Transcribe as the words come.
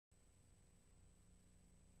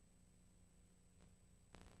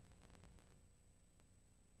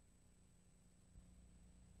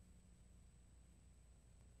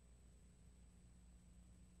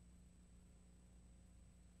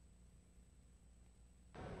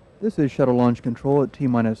This is shuttle launch control at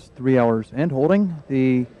T-minus 3 hours and holding.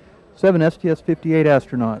 The 7 STS-58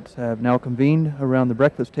 astronauts have now convened around the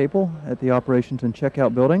breakfast table at the operations and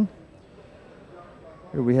checkout building.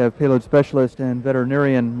 Here we have payload specialist and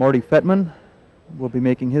veterinarian Marty Fettman will be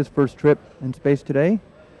making his first trip in space today.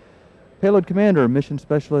 Payload commander, mission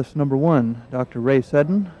specialist number 1, Dr. Ray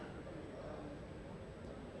Seddon.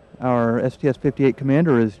 Our STS-58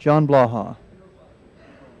 commander is John Blaha.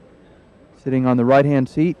 Sitting on the right-hand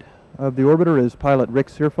seat of the orbiter is pilot Rick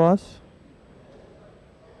Searfoss.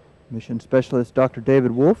 Mission specialist Dr.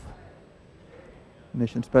 David Wolf.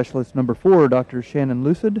 Mission specialist number 4, Dr. Shannon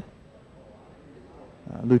Lucid.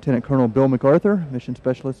 Lieutenant Colonel Bill MacArthur, mission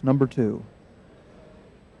specialist number 2.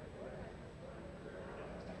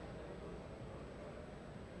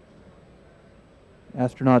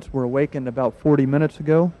 Astronauts were awakened about 40 minutes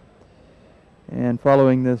ago, and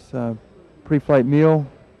following this pre-flight meal,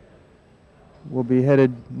 will be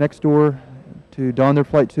headed next door to don their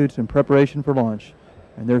flight suits in preparation for launch.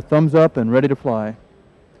 And they're thumbs up and ready to fly.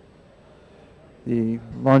 The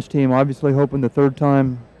launch team obviously hoping the third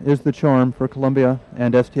time is the charm for Columbia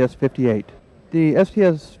and STS-58. The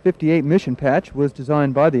STS-58 mission patch was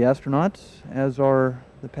designed by the astronauts, as are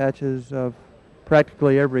the patches of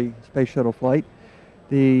practically every space shuttle flight.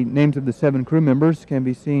 The names of the 7 crew members can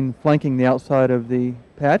be seen flanking the outside of the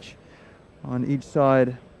patch. On each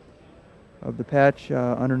side of the patch,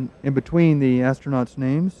 in between the astronauts'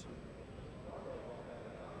 names,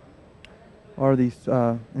 are these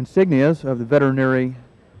insignias of the veterinary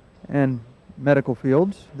and medical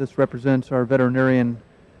fields. This represents our veterinarian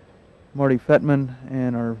Marty Fettman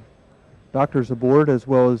and our doctors aboard, as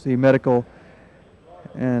well as the medical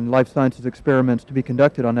and life sciences experiments to be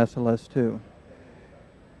conducted on SLS-2.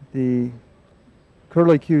 The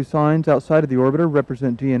curlicue signs outside of the orbiter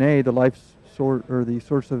represent DNA, the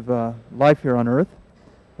source of life here on Earth,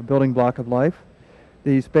 a building block of life.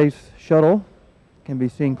 The space shuttle can be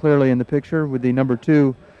seen clearly in the picture with the number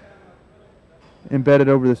 2 embedded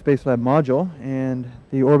over the Space Lab module, and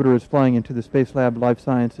the orbiter is flying into the Space Lab Life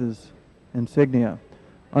Sciences insignia.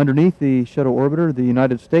 Underneath the shuttle orbiter, the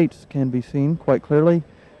United States can be seen quite clearly,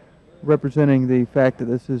 representing the fact that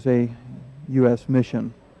this is a U.S.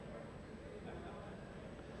 mission.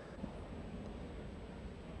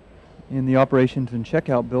 In the operations and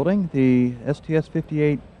checkout building, the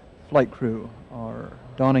STS-58 flight crew are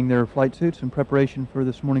donning their flight suits in preparation for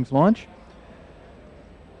this morning's launch.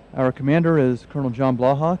 Our commander is Colonel John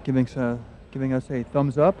Blaha, giving us a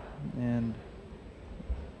thumbs up and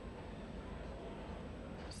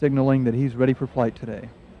signaling that he's ready for flight today.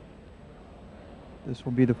 This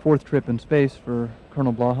will be the 4th trip in space for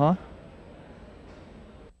Colonel Blaha.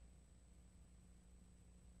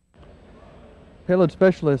 Payload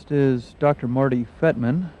specialist is Dr. Marty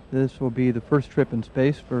Fettman. This will be the first trip in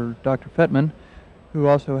space for Dr. Fettman, who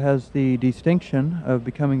also has the distinction of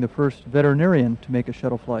becoming the first veterinarian to make a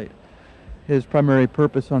shuttle flight. His primary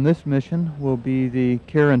purpose on this mission will be the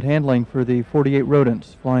care and handling for the 48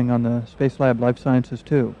 rodents flying on the Space Lab Life Sciences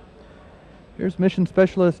 2. Here's mission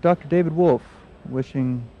specialist Dr. David Wolf,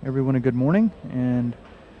 wishing everyone a good morning and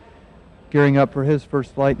gearing up for his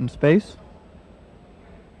first flight in space.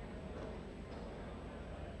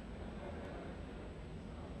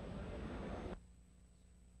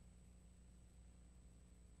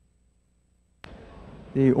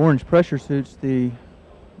 The orange pressure suits the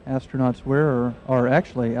astronauts wear are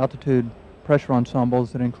actually altitude pressure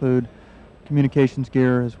ensembles that include communications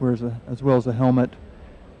gear as well as a helmet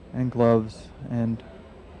and gloves and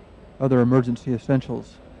other emergency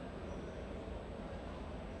essentials.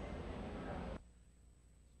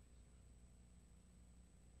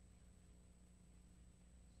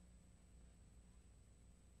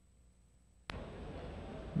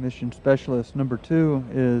 Mission specialist number 2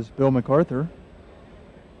 is Bill MacArthur.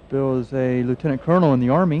 Bill is a lieutenant colonel in the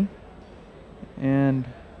Army and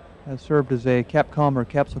has served as a CAPCOM or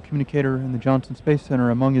capsule communicator in the Johnson Space Center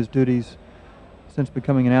among his duties since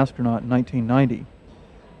becoming an astronaut in 1990.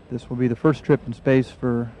 This will be the first trip in space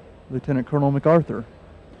for Lieutenant Colonel MacArthur.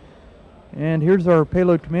 And here's our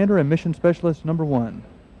payload commander and mission specialist number 1,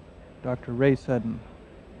 Dr. Ray Seddon,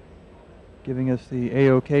 giving us the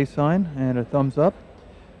AOK sign and a thumbs up.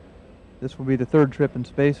 This will be the 3rd trip in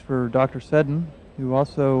space for Dr. Seddon, who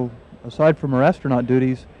also, aside from her astronaut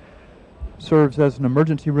duties, serves as an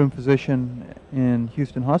emergency room physician in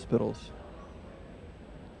Houston hospitals.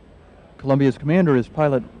 Columbia's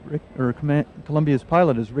pilot is Rick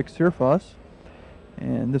Searfoss,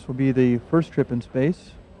 and this will be the first trip in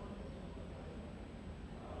space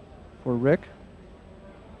for Rick.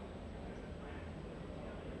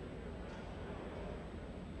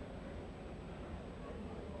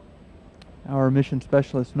 Our mission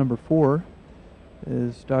specialist number 4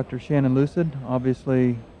 is Dr. Shannon Lucid,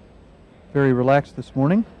 obviously very relaxed this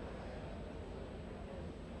morning.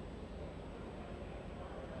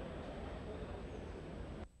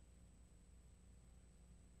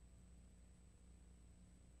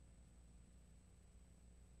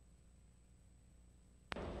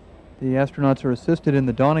 The astronauts are assisted in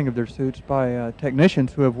the donning of their suits by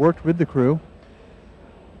technicians who have worked with the crew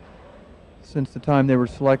since the time they were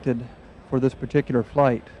selected for this particular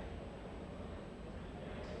flight.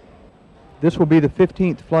 This will be the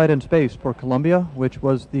 15th flight in space for Columbia, which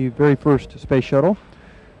was the very first space shuttle,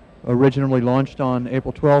 originally launched on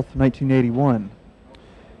April 12th, 1981.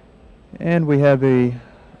 And we have a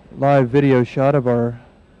live video shot of our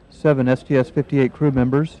 7 STS-58 crew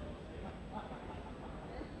members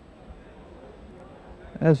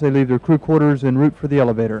as they leave their crew quarters en route for the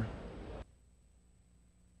elevator.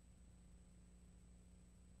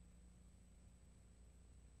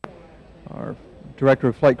 Our Director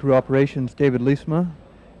of Flight Crew Operations, David Liesma,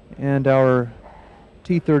 and our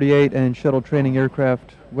T-38 and Shuttle Training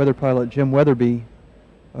Aircraft weather pilot, Jim Weatherby,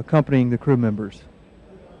 accompanying the crew members.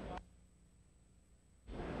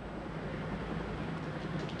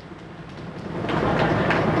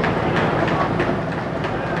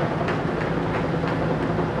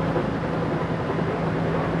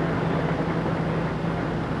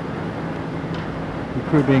 The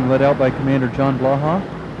crew being led out by Commander John Blaha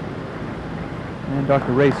and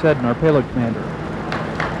Dr. Ray Seddon, our payload commander.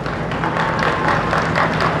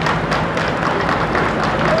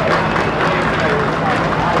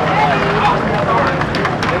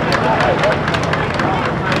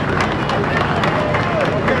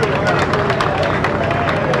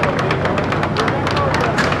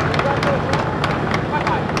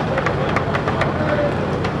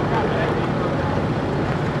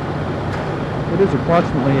 It is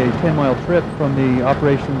approximately a 10-mile trip from the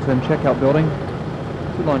operations and checkout building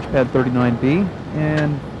to launch pad 39B,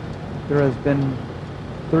 and there has been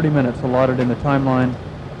 30 minutes allotted in the timeline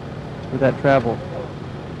for that travel.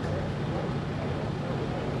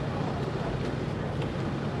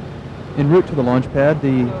 En route to the launch pad,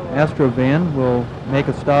 the Astro van will make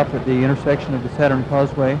a stop at the intersection of the Saturn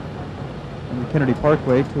Causeway and the Kennedy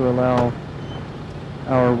Parkway to allow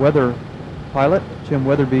our weather pilot, Jim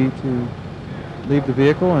Weatherby, to leave the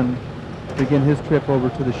vehicle and begin his trip over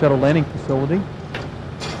to the shuttle landing facility.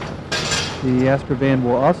 The Astro van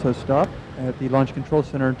will also stop at the Launch Control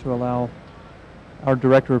Center to allow our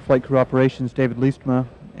Director of Flight Crew Operations, David Liesma,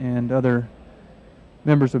 and other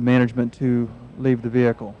members of management to leave the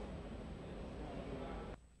vehicle.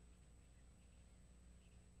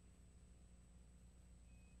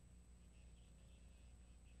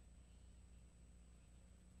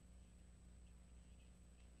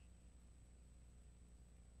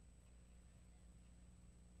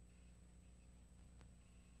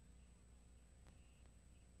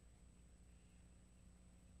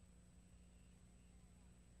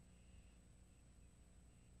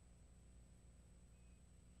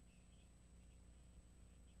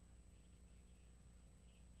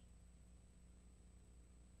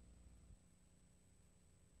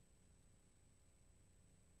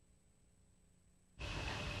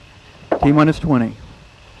 T-minus 20.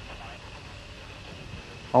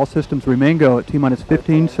 All systems remain go at T-minus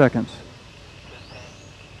 15 seconds.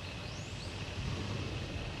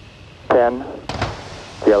 10.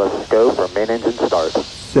 TLS go for main engine start.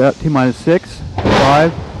 Set T-minus 6,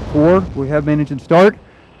 5, 4. We have main engine start.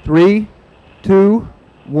 3, 2,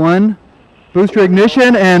 1. Booster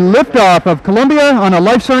ignition and liftoff of Columbia on a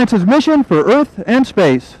life sciences mission for Earth and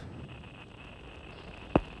space.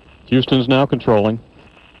 Houston's now controlling.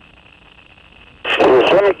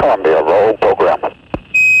 Houston, Columbia, roll program.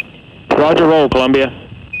 Roger, roll, Columbia.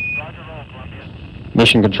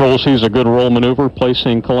 Mission Control sees a good roll maneuver,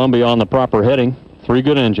 placing Columbia on the proper heading. 3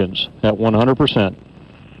 good engines at 100%.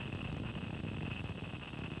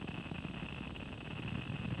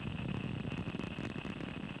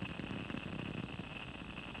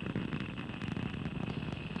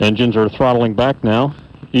 Engines are throttling back now,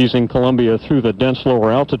 easing Columbia through the dense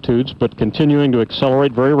lower altitudes, but continuing to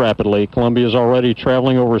accelerate very rapidly. Columbia is already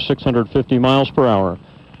traveling over 650 miles per hour.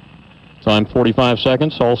 Time 45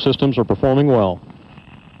 seconds. All systems are performing well.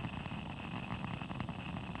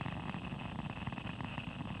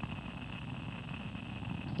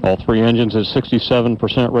 All 3 engines at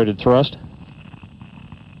 67% rated thrust.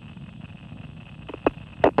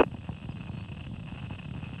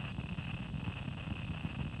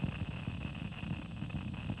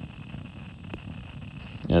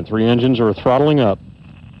 And 3 engines are throttling up.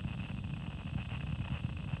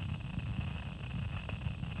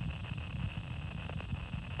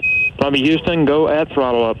 Columbia Houston, go at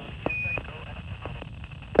throttle up.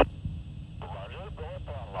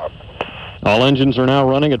 All engines are now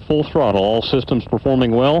running at full throttle. All systems performing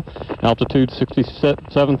well. Altitude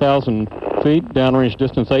 67,000 feet. Downrange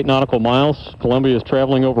distance 8 nautical miles. Columbia is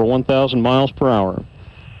traveling over 1,000 miles per hour.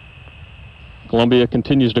 Columbia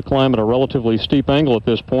continues to climb at a relatively steep angle at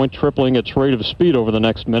this point, tripling its rate of speed over the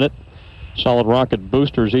next minute. Solid rocket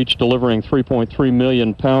boosters, each delivering 3.3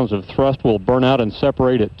 million pounds of thrust, will burn out and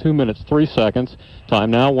separate at 2 minutes 3 seconds.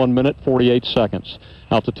 Time now 1 minute 48 seconds.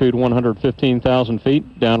 Altitude 115,000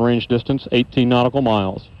 feet. Downrange distance 18 nautical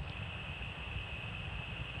miles.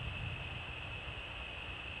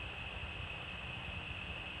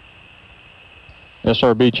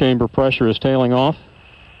 SRB chamber pressure is tailing off.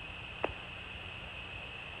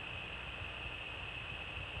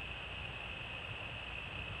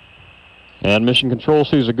 And Mission Control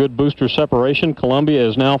sees a good booster separation. Columbia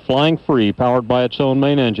is now flying free, powered by its own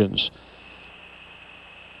main engines.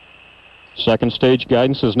 Second stage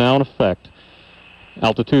guidance is now in effect.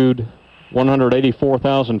 Altitude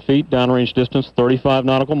 184,000 feet, downrange distance 35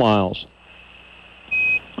 nautical miles.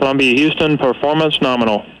 Columbia Houston, performance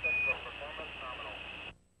nominal.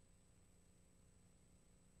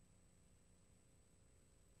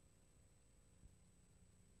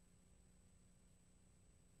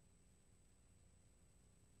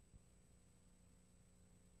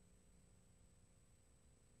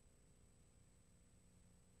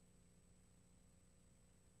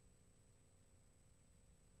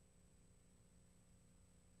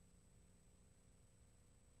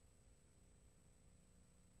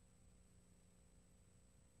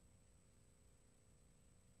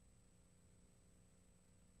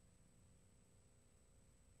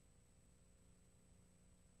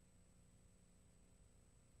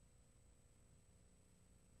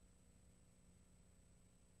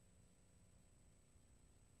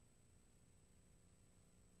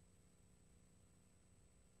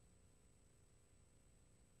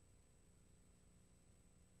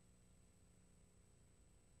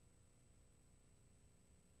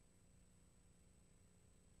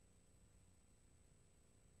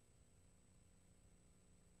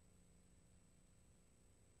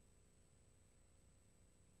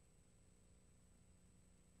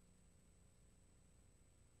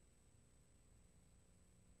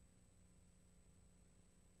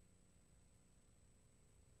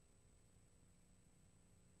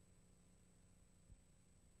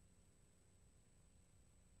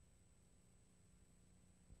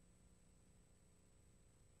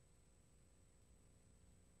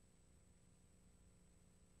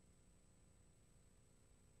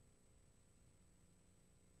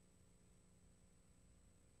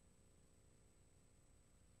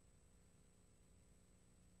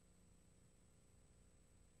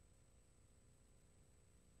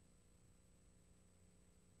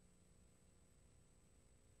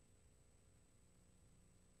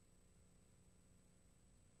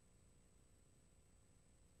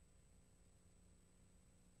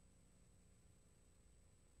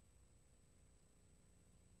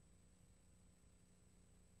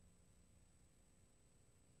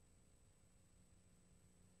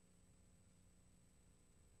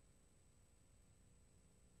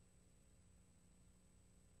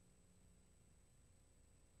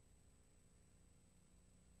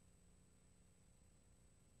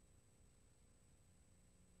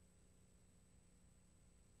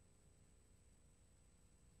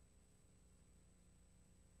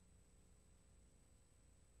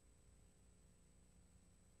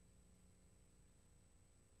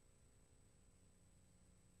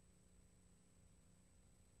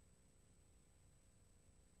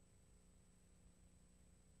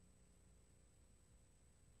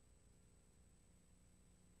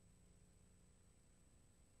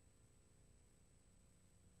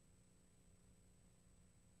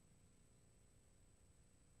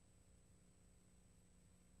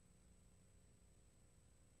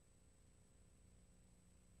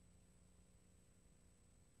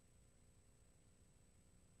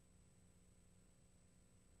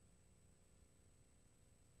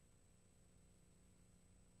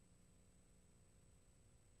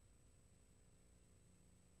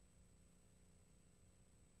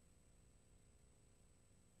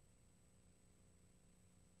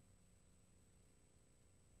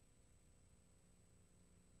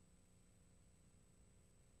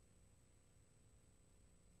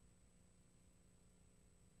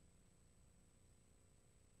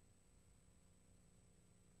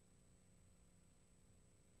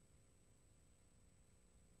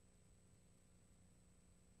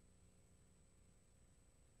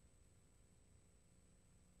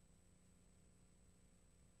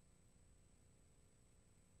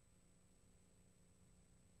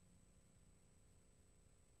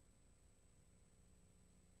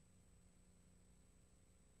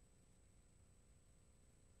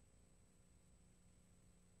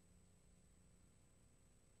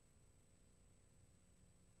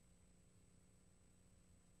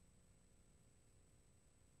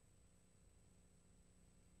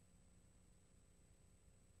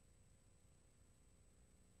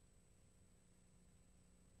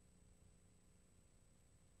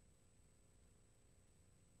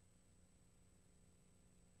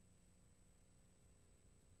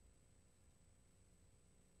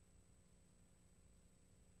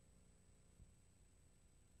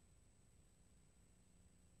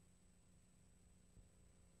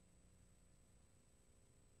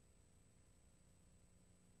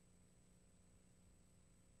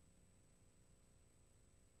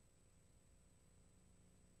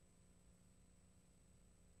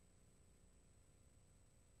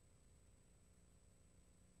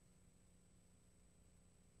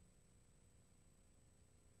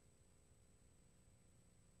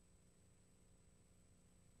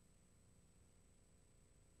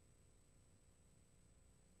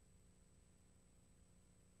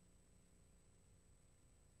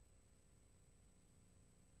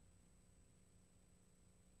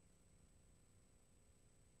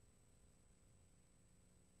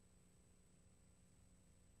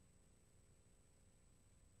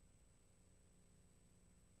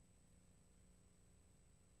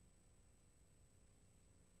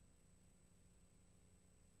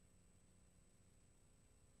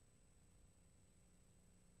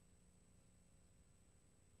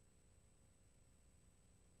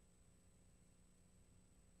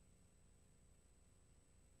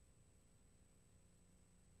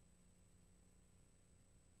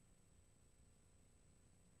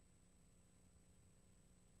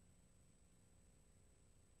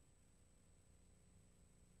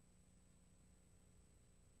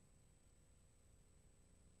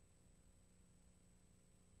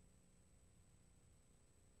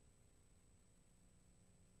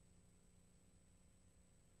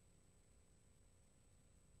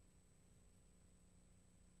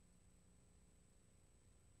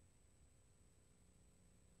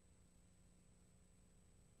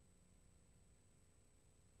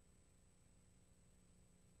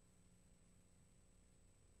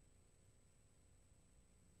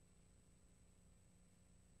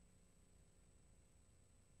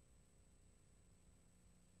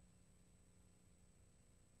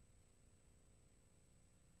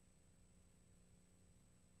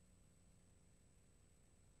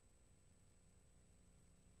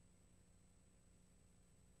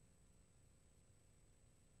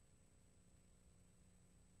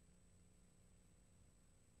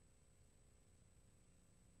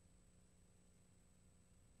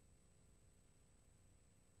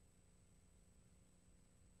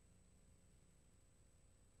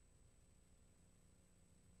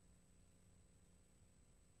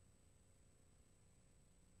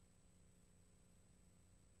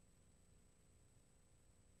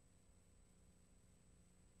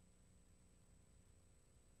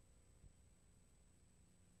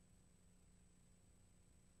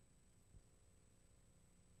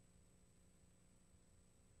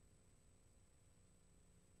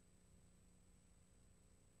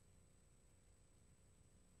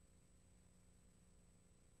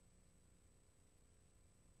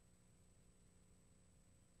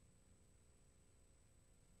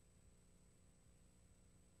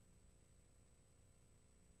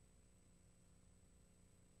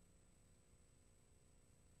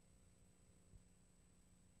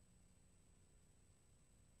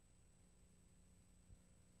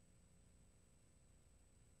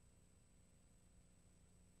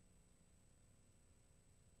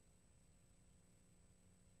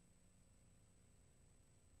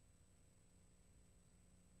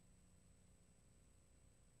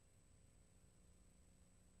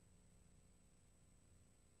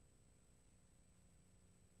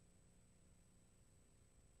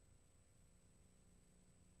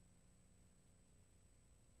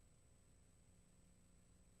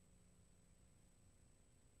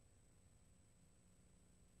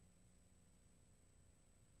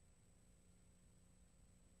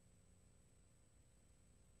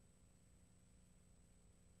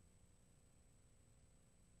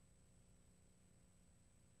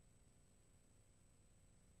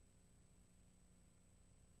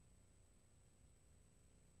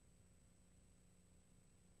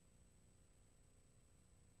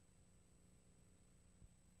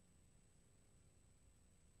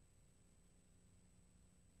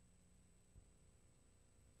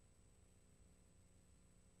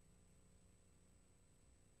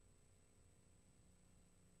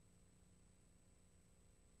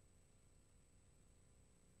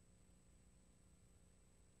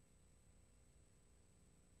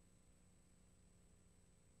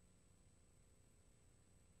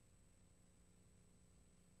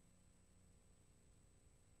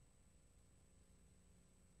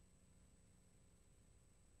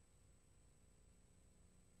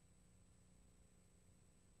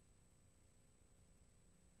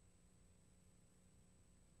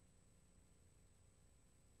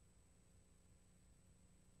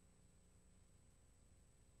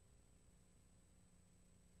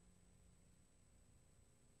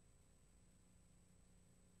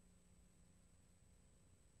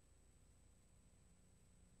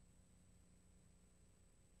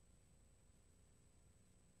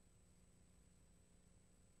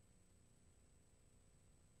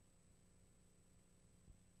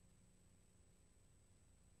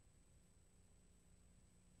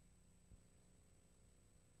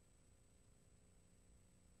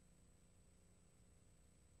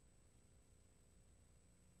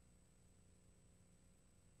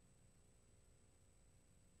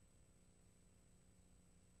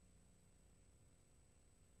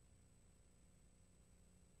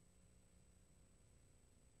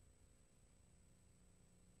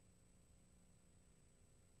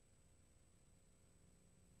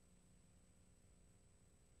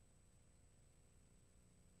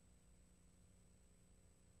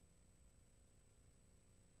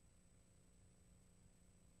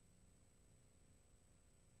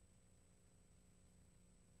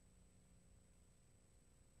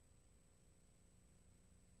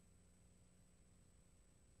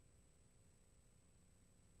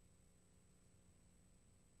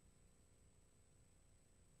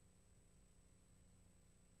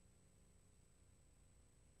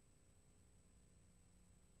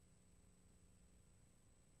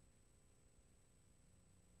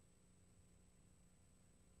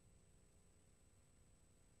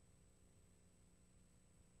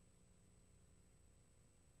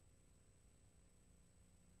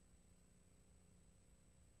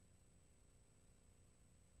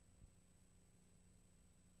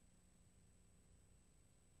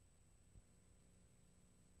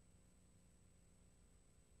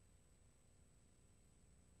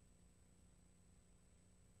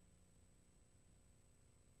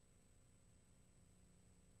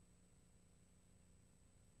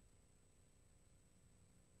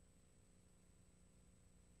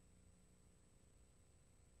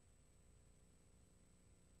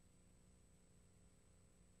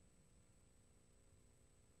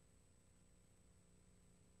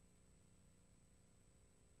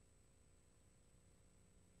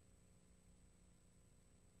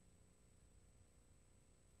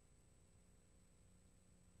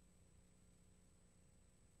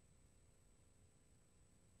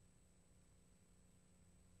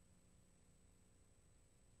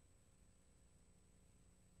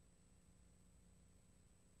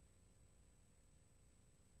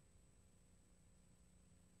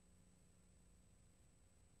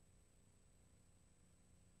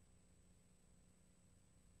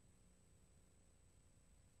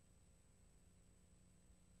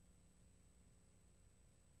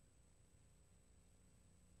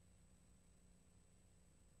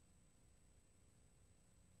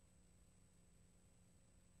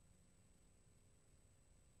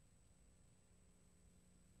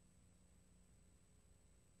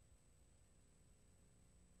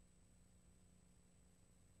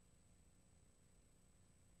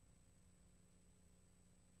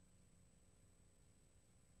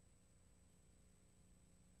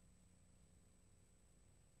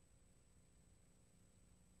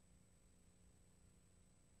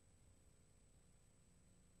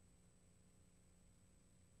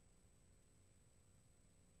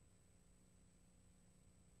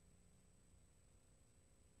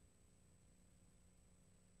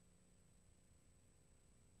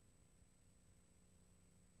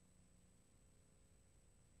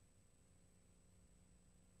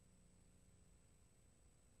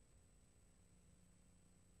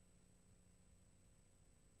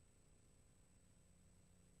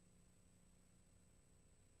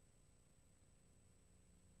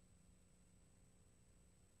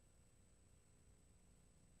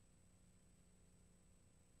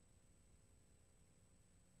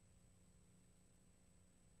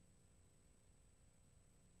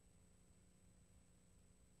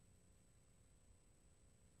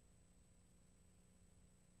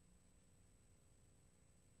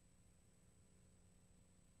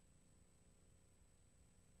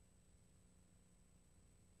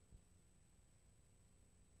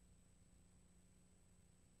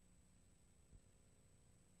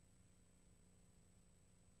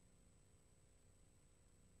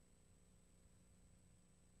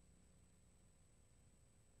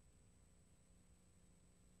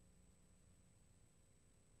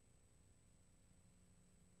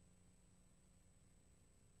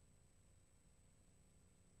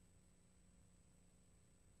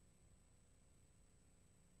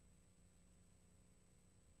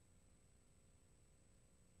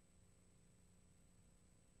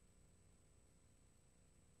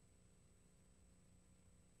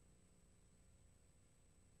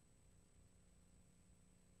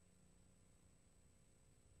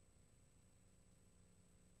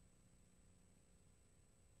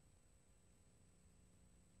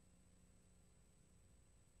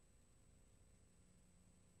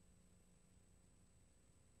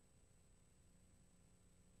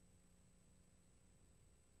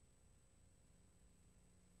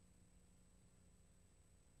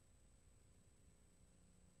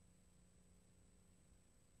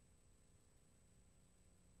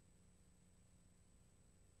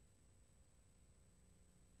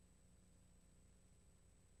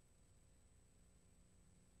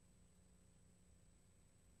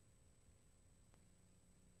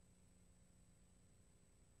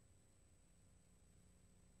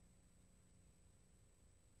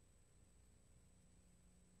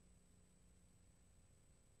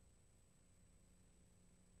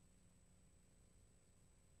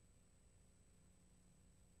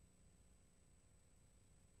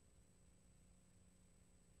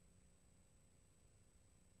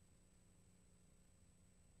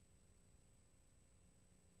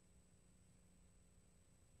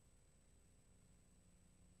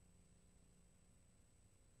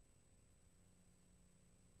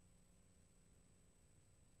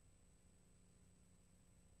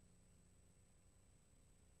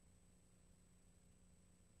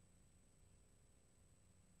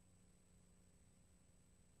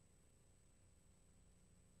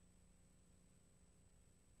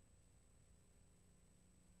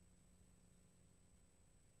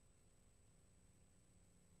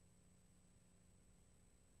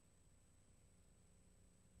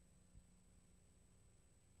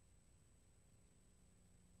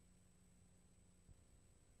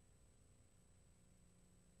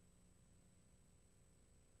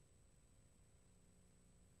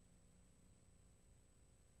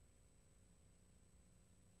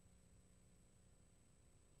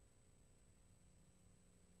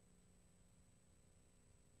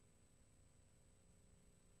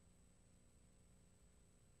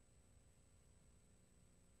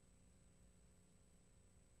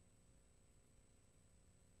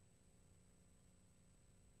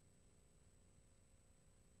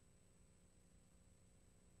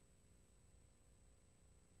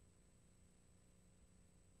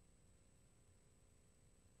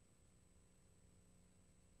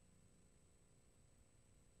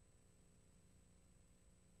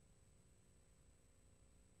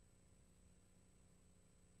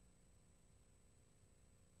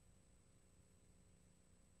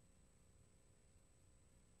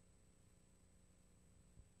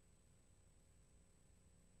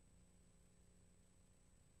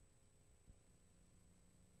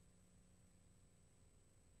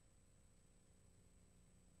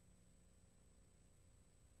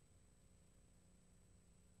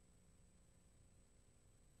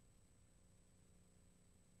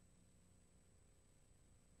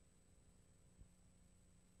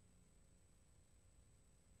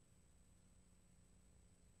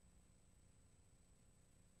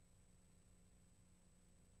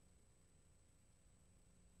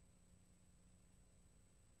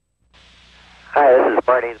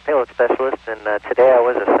 Marty, the payload specialist, and today I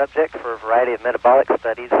was a subject for a variety of metabolic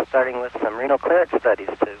studies, starting with some renal clearance studies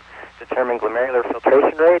to determine glomerular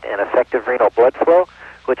filtration rate and effective renal blood flow,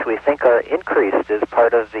 which we think are increased as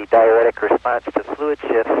part of the diuretic response to fluid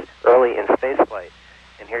shifts early in spaceflight.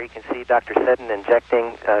 And here you can see Dr. Seddon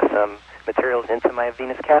injecting some materials into my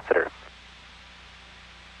venous catheter.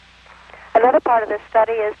 Another part of this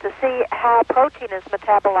study is to see how protein is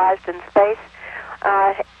metabolized in space.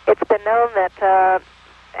 It's been known that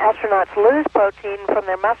astronauts lose protein from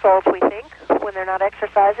their muscles, we think, when they're not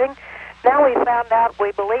exercising. Now we found out,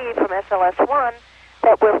 we believe, from SLS-1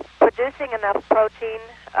 that we're producing enough protein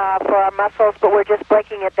for our muscles, but we're just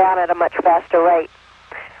breaking it down at a much faster rate.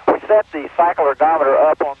 We set the cycle ergometer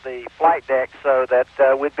up on the flight deck so that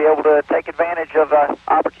we'd be able to take advantage of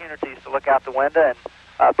opportunities to look out the window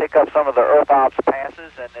and pick up some of the Earth Ops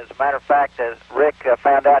passes. And as a matter of fact, as Rick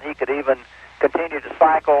found out, he could even continue to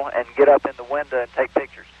cycle and get up in the window and take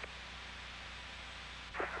pictures.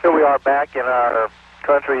 Here we are back in our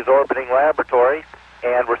country's orbiting laboratory,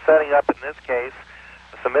 and we're setting up, in this case,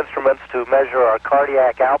 some instruments to measure our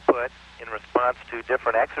cardiac output in response to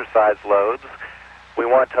different exercise loads. We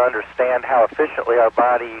want to understand how efficiently our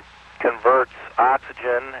body converts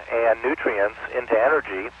oxygen and nutrients into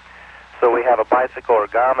energy. So we have a bicycle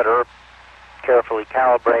ergometer carefully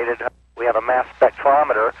calibrated. We have a mass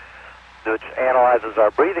spectrometer which analyzes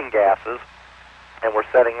our breathing gases, and we're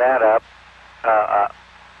setting that up.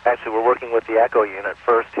 Actually, we're working with the echo unit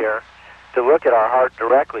first here to look at our heart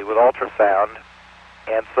directly with ultrasound.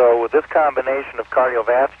 And so with this combination of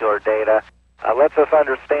cardiovascular data, lets us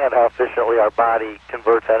understand how efficiently our body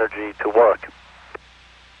converts energy to work.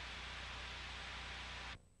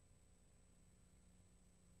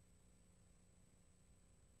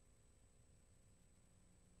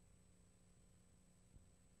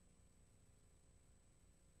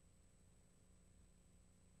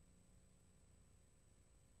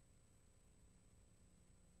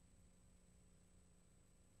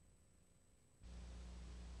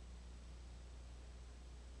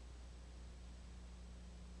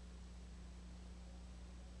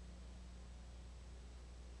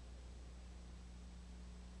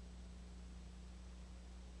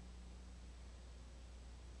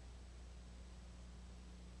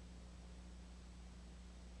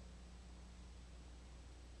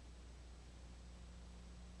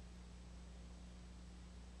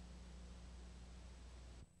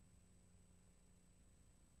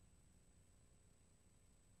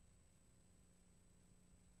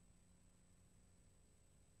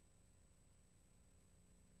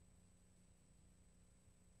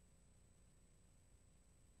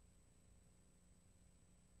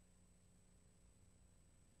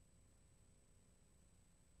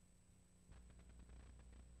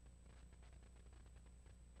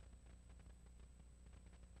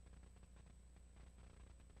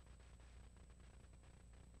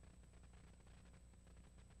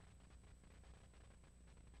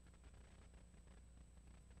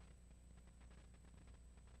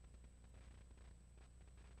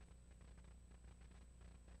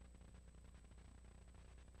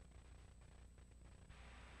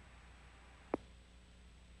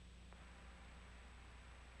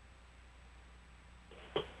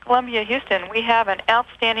 Columbia, Houston, we have an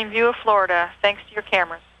outstanding view of Florida thanks to your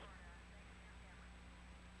cameras.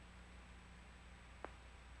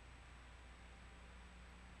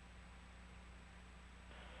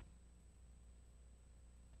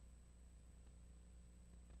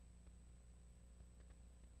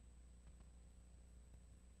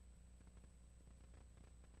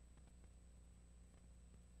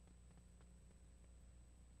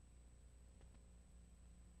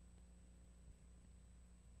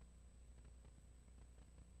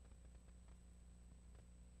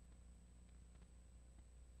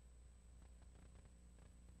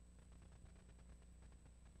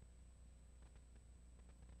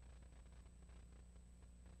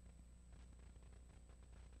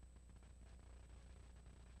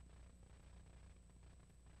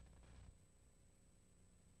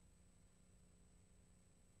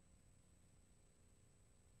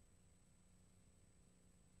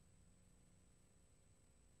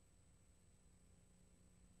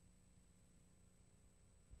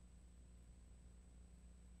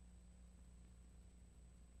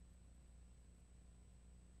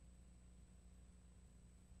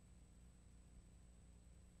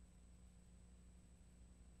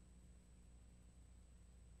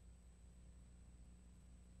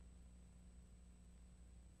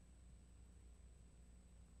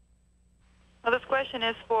 Well, this question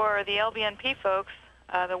is for the LBNP folks.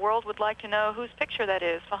 The world would like to know whose picture that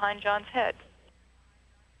is behind John's head.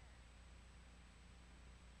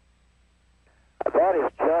 That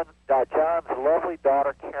is John's lovely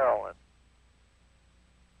daughter, Carolyn.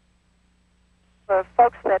 For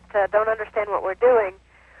folks that don't understand what we're doing,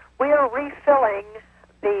 we are refilling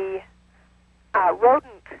the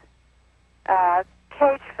rodent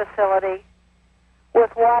cage facility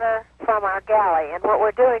with water from our galley. And what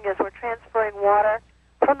we're doing is we're transferring water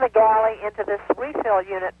from the galley into this refill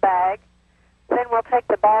unit bag. Then we'll take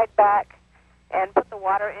the bag back and put the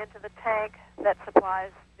water into the tank that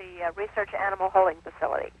supplies the research animal holding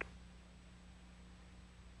facility.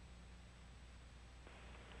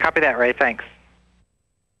 Copy that, Ray. Thanks.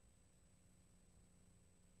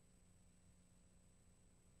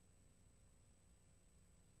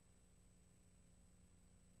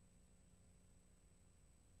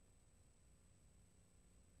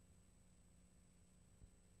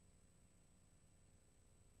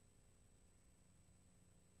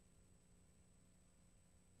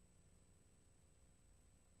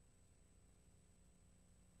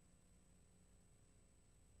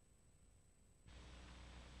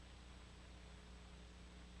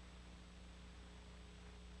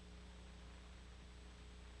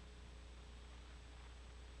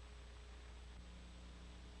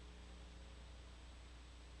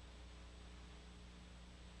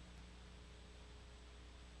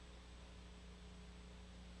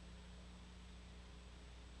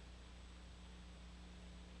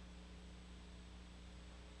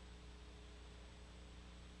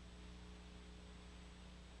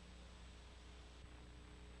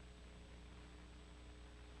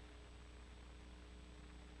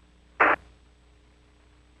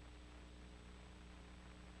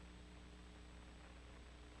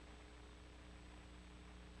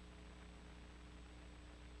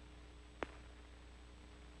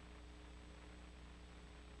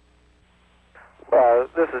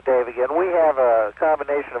 This is Dave again. We have a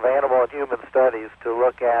combination of animal and human studies to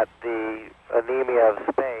look at the anemia of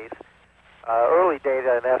space. Early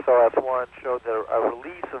data in SOS1 showed that a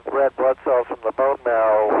release of red blood cells from the bone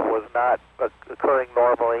marrow was not occurring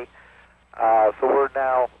normally. So we're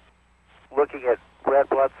now looking at red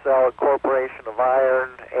blood cell incorporation of iron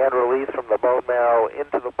and release from the bone marrow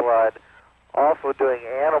into the blood. Also doing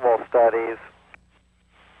animal studies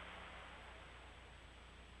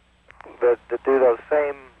that do those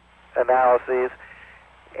same analyses,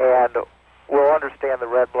 and we'll understand the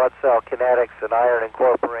red blood cell kinetics and iron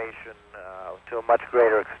incorporation to a much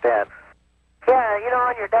greater extent. Yeah, you know,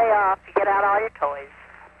 on your day off, you get out all your toys.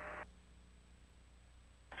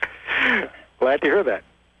 Glad to hear that.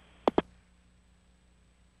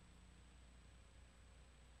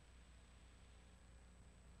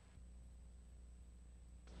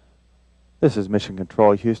 This is Mission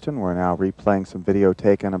Control Houston. We're now replaying some video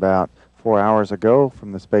taken about 4 hours ago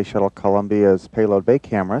from the Space Shuttle Columbia's payload bay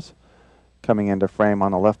cameras. Coming into frame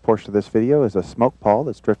on the left portion of this video is a smoke pall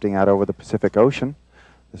that's drifting out over the Pacific Ocean.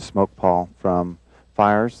 The smoke pall from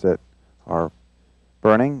fires that are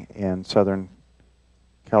burning in Southern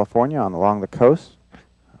California along the coast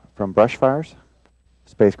from brush fires.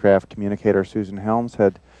 Spacecraft communicator Susan Helms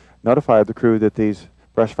had notified the crew that these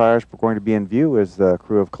brush fires were going to be in view as the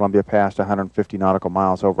crew of Columbia passed 150 nautical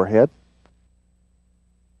miles overhead.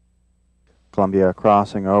 Columbia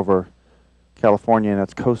crossing over California and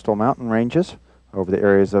its coastal mountain ranges, over the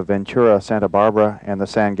areas of Ventura, Santa Barbara, and the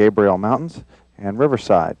San Gabriel Mountains, and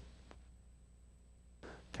Riverside.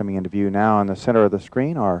 Coming into view now in the center of the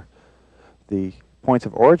screen are the points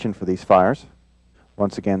of origin for these fires.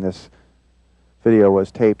 Once again, this video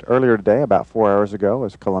was taped earlier today, about 4 hours ago,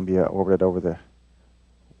 as Columbia orbited over the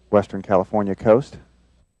western California coast.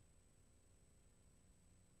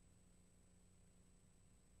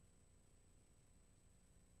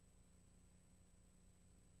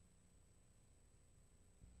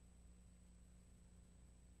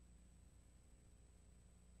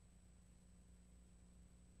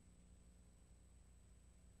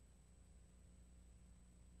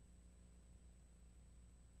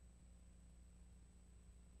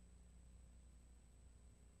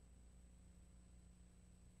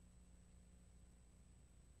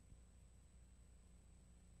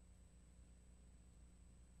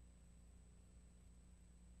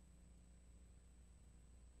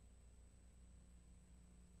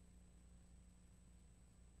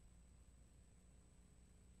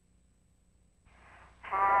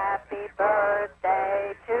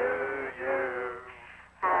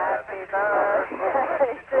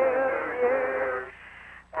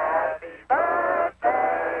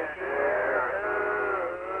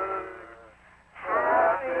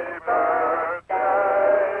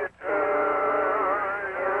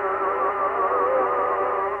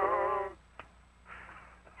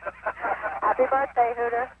 Happy birthday,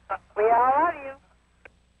 Hooter. We all love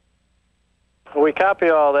you. We copy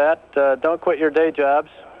all that. Don't quit your day jobs.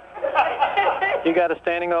 You got a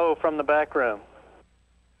standing O from the back room.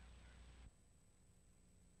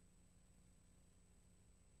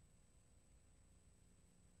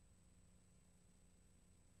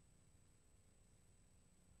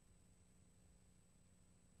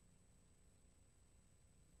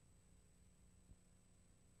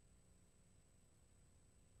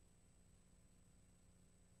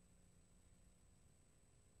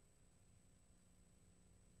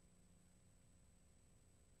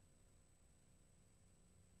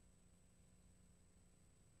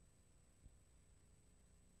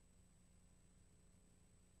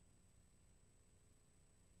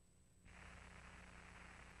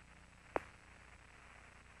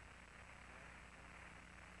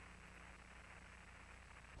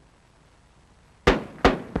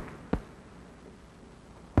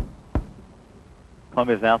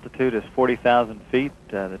 Columbia's altitude is 40,000 feet.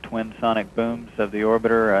 The twin sonic booms of the orbiter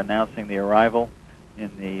are announcing the arrival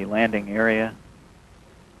in the landing area.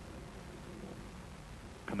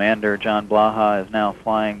 Commander John Blaha is now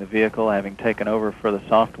flying the vehicle, having taken over for the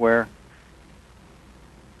software.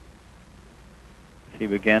 As he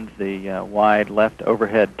begins the wide left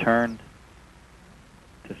overhead turn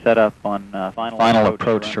to set up on final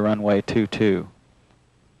approach to runway 22.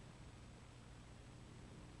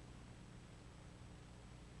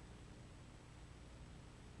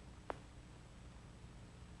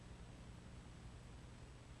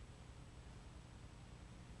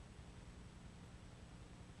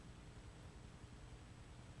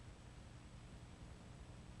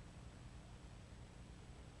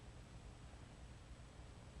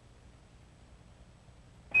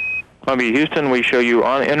 Columbia Houston, we show you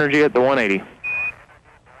on energy at the 180.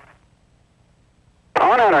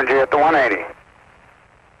 On energy at the 180.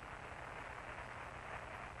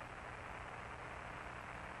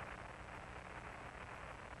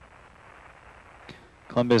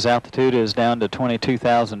 Columbia's altitude is down to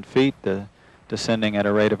 22,000 feet, descending at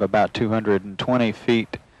a rate of about 220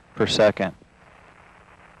 feet per second.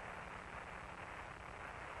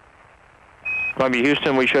 Columbia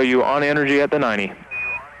Houston, we show you on energy at the 90.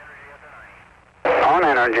 On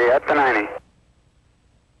energy at the 90.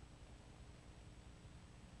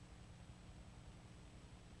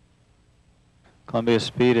 Columbia's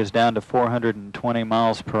speed is down to 420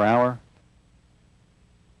 miles per hour.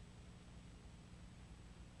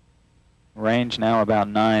 Range now about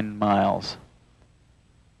 9 miles.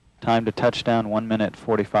 Time to touchdown 1 minute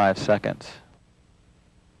 45 seconds.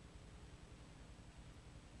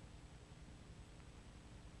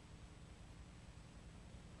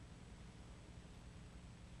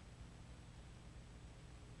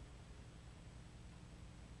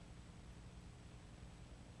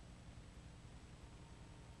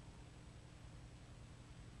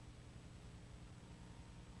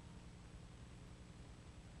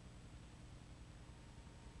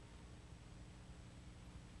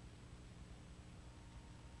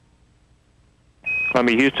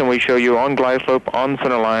 Columbia Houston, we show you on glide slope, on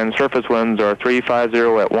center line. Surface winds are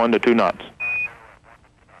 350 at 1 to 2 knots.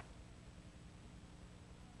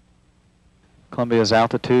 Columbia's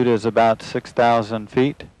altitude is about 6,000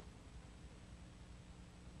 feet.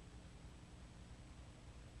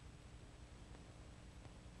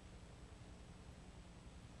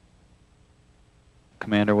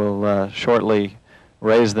 Commander will shortly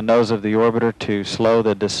raise the nose of the orbiter to slow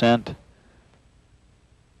the descent.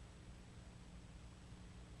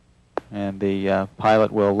 And the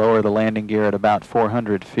pilot will lower the landing gear at about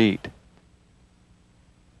 400 feet.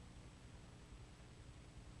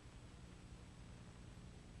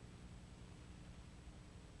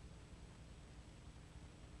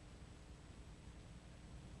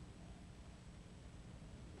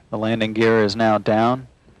 The landing gear is now down.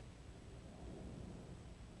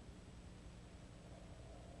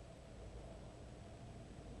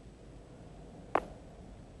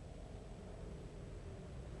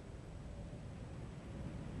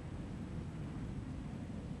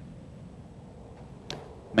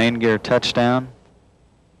 Main gear touchdown.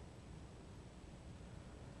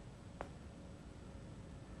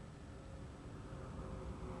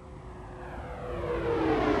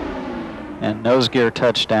 And nose gear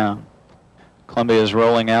touchdown. Columbia is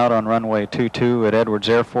rolling out on runway 22 at Edwards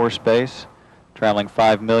Air Force Base, traveling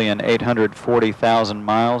 5,840,000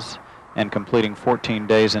 miles and completing 14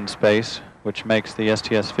 days in space, which makes the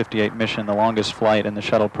STS-58 mission the longest flight in the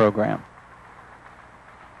shuttle program.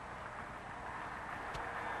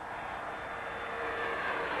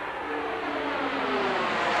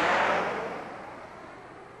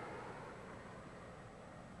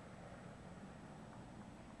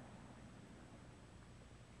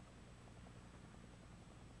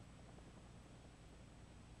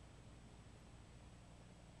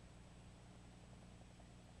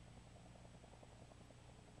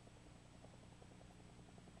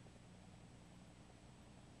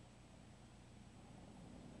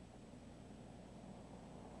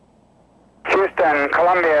 Houston,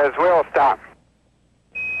 Columbia is wheel stop.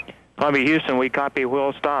 Columbia, Houston, we copy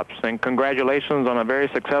wheel stops, and congratulations on a very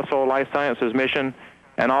successful life sciences mission,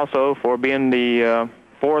 and also for being the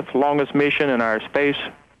fourth longest mission in our space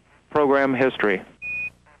program history.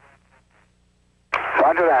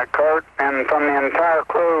 Roger that, Kurt. And from the entire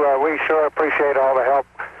crew, we sure appreciate all the help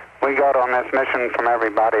we got on this mission from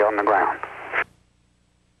everybody on the ground.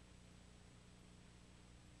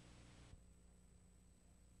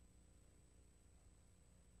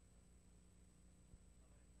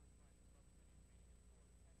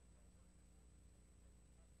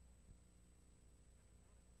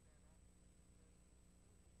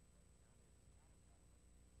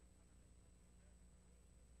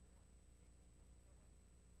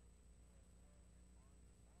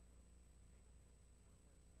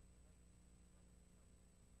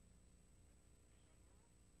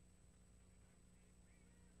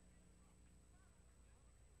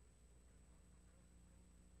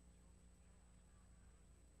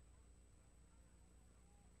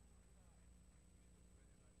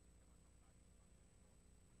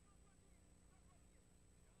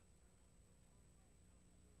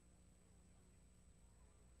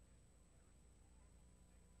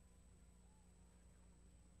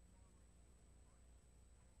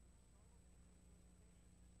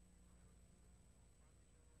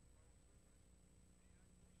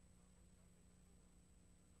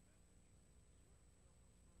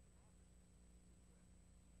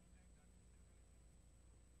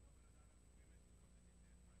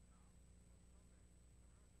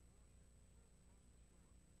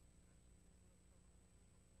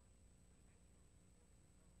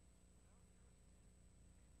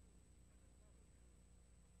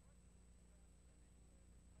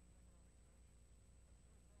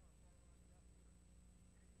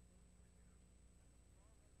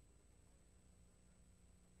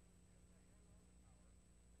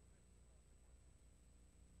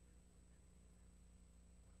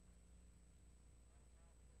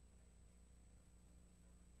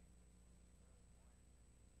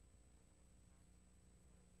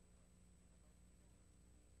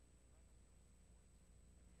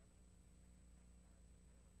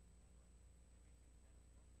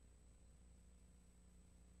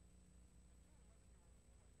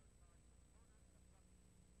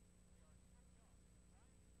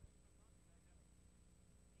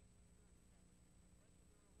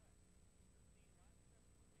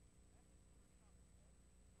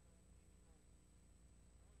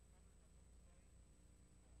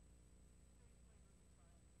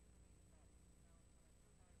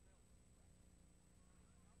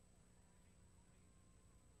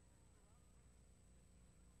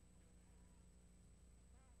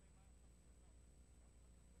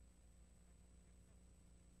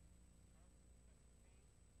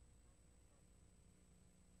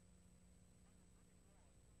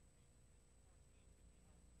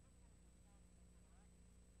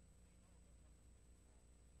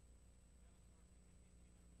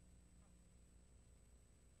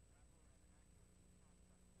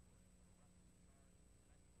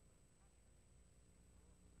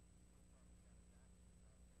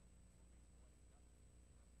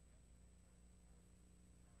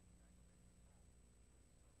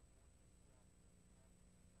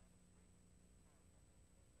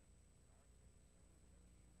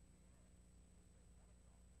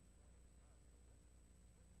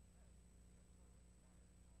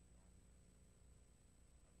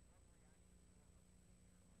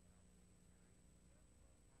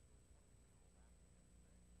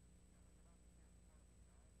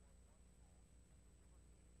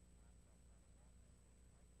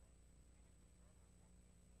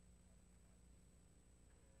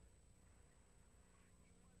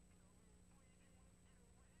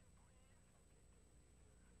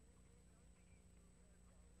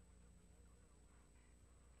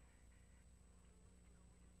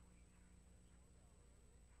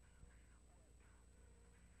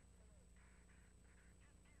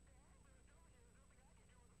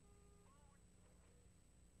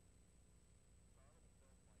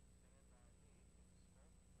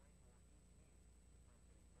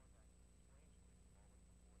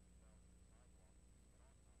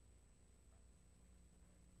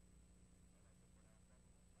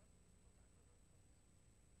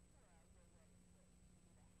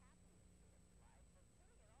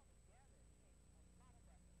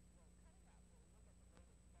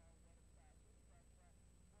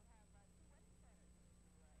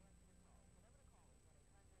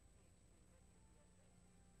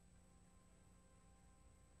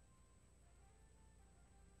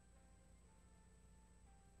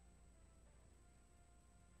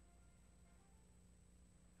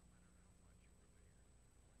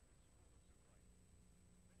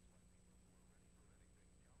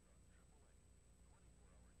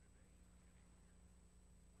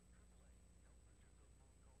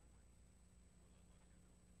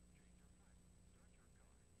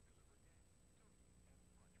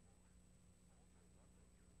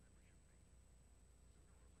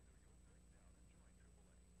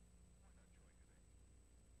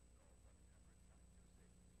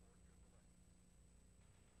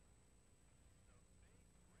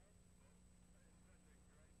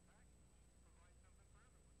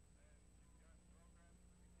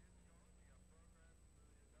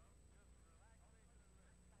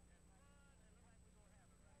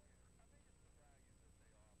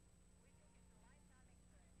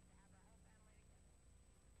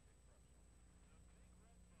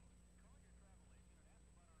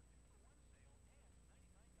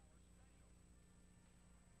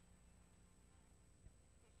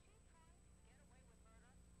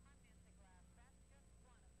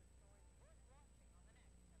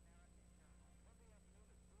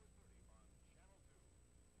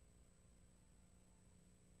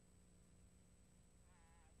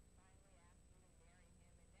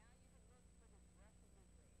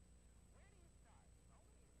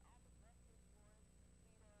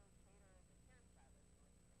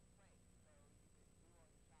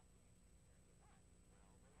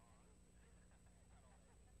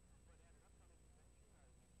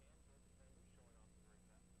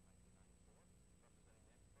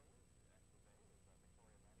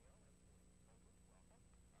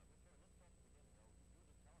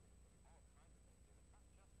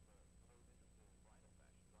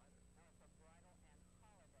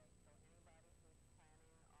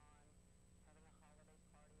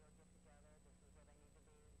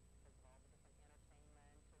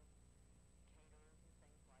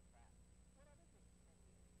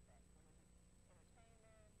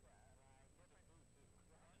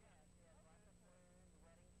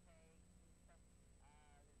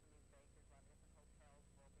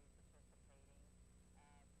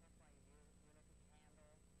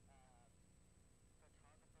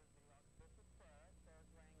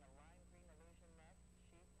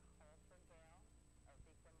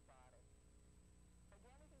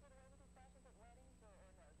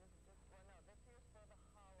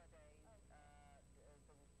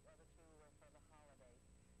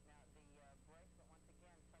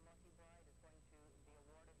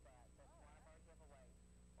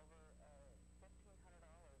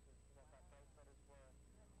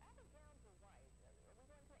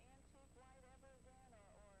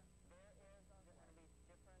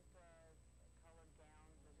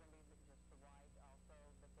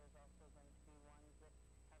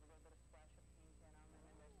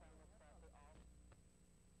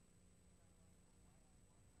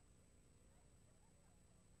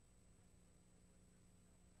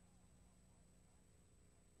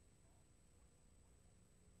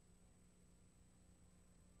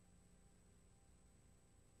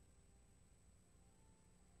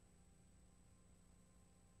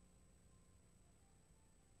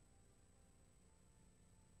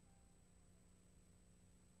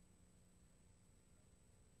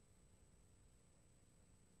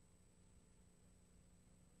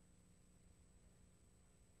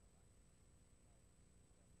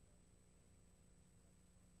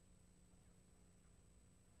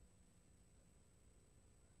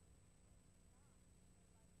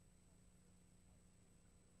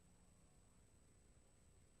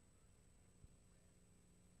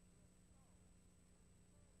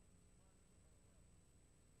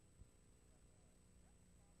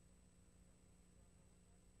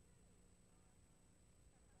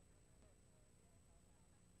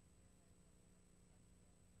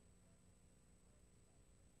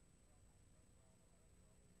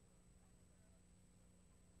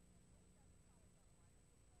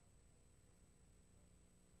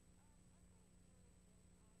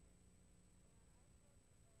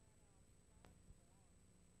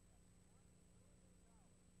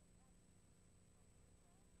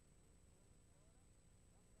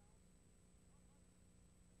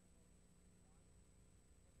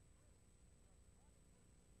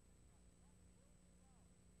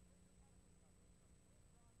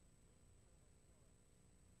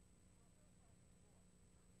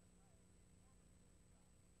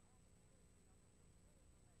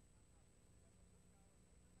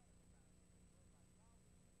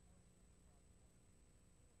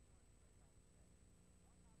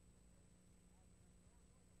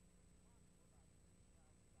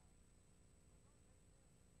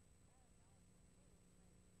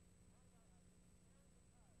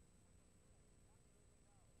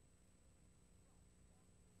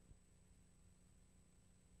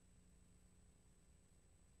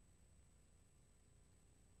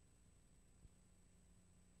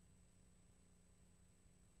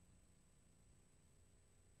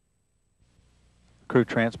 crew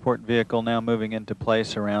transport vehicle now moving into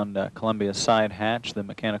place around Columbia's side hatch. The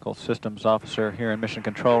mechanical systems officer here in Mission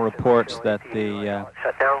Control reports that the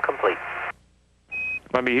Shutdown complete.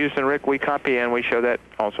 Columbia Houston, Rick, we copy and we show that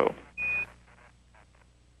also.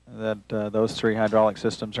 that those 3 hydraulic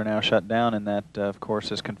systems are now shut down, and that, of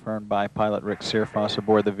course, is confirmed by pilot Rick Searfoss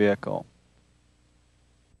aboard the vehicle.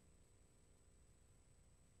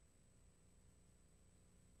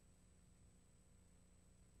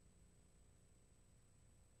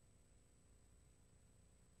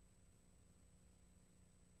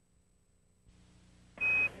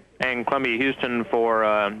 And Columbia Houston, for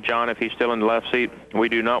John, if he's still in the left seat, we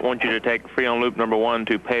do not want you to take free-on loop number 1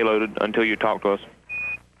 to payloaded until you talk to us.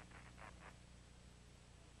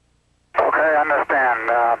 Okay, I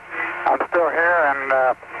understand. I'm still here, and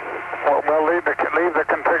we'll leave the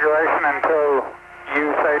configuration until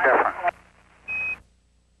you say different.